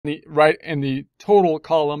right in the total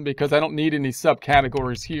column because I don't need any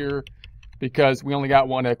subcategories here because we only got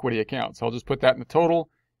one equity account. So I'll just put that in the total,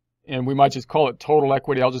 and we might just call it total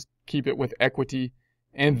equity. I'll just keep it with equity.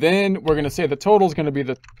 And then we're going to say the total is going to be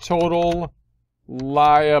the total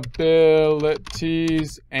liabilities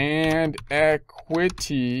and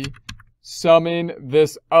equity, summing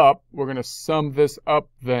this up. We're going to sum this up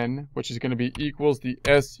then, which is going to be equals the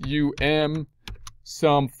SUM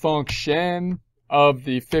sum function of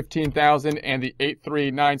the 15,000 and the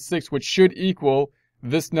 8396, which should equal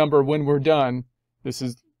this number when we're done. This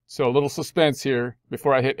is, so a little suspense here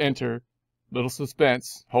before I hit enter. Little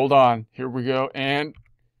suspense. Hold on. Here we go. And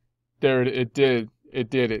there it did. It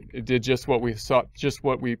did it. It did just what we saw, just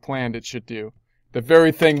what we planned it should do. The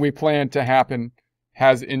very thing we planned to happen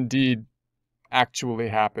has indeed actually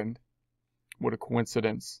happened. What a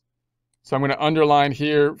coincidence. So I'm going to underline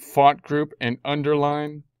here, font group and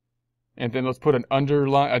underline. And then let's put an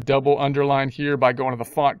underline, a double underline here by going to the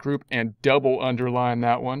font group and double underline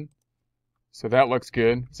that one. So that looks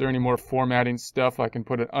good. Is there any more formatting stuff? I can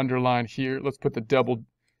put an underline here. Let's put the double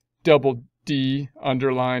D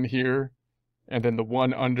underline here. And then the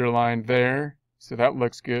one underline there. So that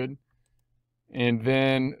looks good. And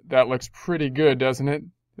then that looks pretty good, doesn't it?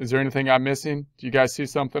 Is there anything I'm missing? Do you guys see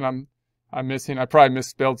something I'm missing? I probably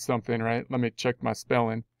misspelled something, right? Let me check my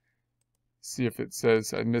spelling. See if it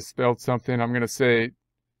says I misspelled something. I'm going to say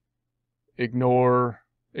ignore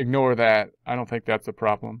that. I don't think that's a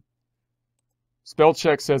problem. Spell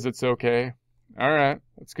check says it's okay. All right,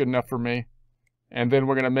 that's good enough for me. And then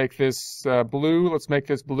we're going to make this blue. Let's make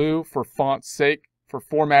this blue for font's sake, for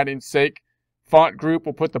formatting's sake. Font group,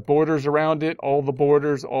 we'll put the borders around it, all the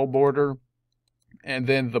borders, all border. And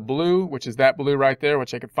then the blue, which is that blue right there,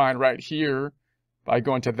 which I can find right here by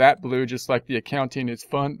going to that blue, just like the accounting is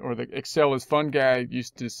fun, or the Excel is fun guy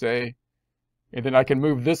used to say. And then I can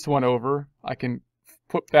move this one over. I can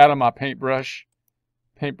put that on my paintbrush.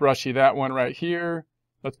 Paintbrushy that one right here.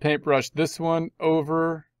 Let's paintbrush this one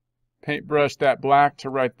over. Paintbrush that black to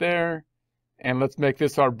right there. And let's make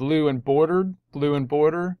this our blue and bordered. Blue and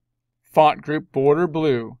border. Font group border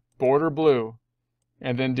blue. Border blue.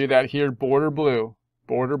 And then do that here, border blue.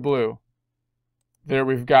 Border blue. There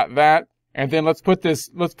we've got that. And then let's put this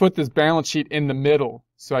balance sheet in the middle.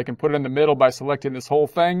 So I can put it in the middle by selecting this whole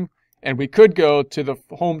thing. And we could go to the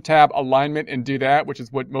home tab alignment and do that, which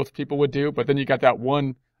is what most people would do. But then you got that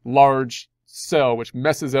one large cell, which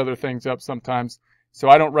messes other things up sometimes. So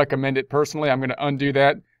I don't recommend it personally. I'm going to undo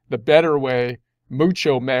that. The better way,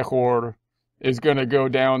 mucho mejor, is going to go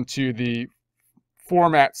down to the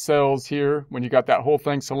format cells here. When you got that whole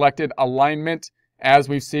thing selected, alignment, as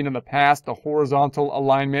we've seen in the past, the horizontal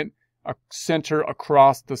alignment, a center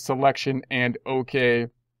across the selection, and OK.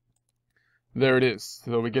 There it is.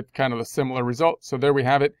 So we get kind of a similar result. So there we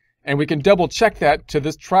have it. And we can double check that to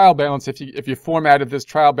this trial balance if you formatted this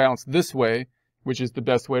trial balance this way, which is the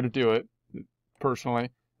best way to do it, personally,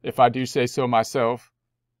 if I do say so myself.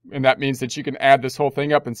 And that means that you can add this whole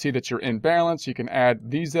thing up and see that you're in balance. You can add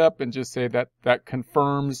these up and just say that that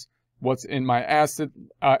confirms what's in my asset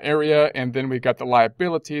area. And then we've got the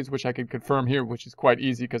liabilities, which I can confirm here, which is quite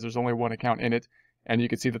easy because there's only one account in it. And you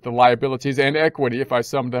can see that the liabilities and equity, if I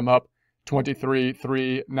sum them up,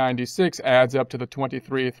 23,396 adds up to the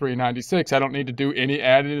 23,396. I don't need to do any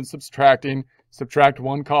adding and subtracting. Subtract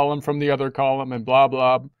one column from the other column and blah,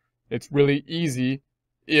 blah. It's really easy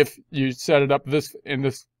if you set it up in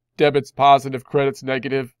this debits, positive, credits,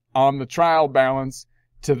 negative on the trial balance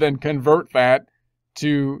to then convert that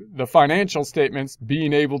to the financial statements,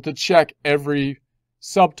 being able to check every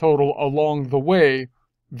subtotal along the way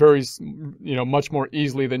very, much more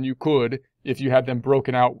easily than you could if you had them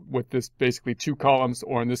broken out with this basically 2 columns,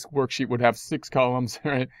 or in this worksheet would have 6 columns,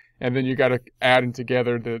 right? And then you got to add in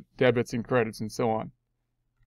together the debits and credits and so on.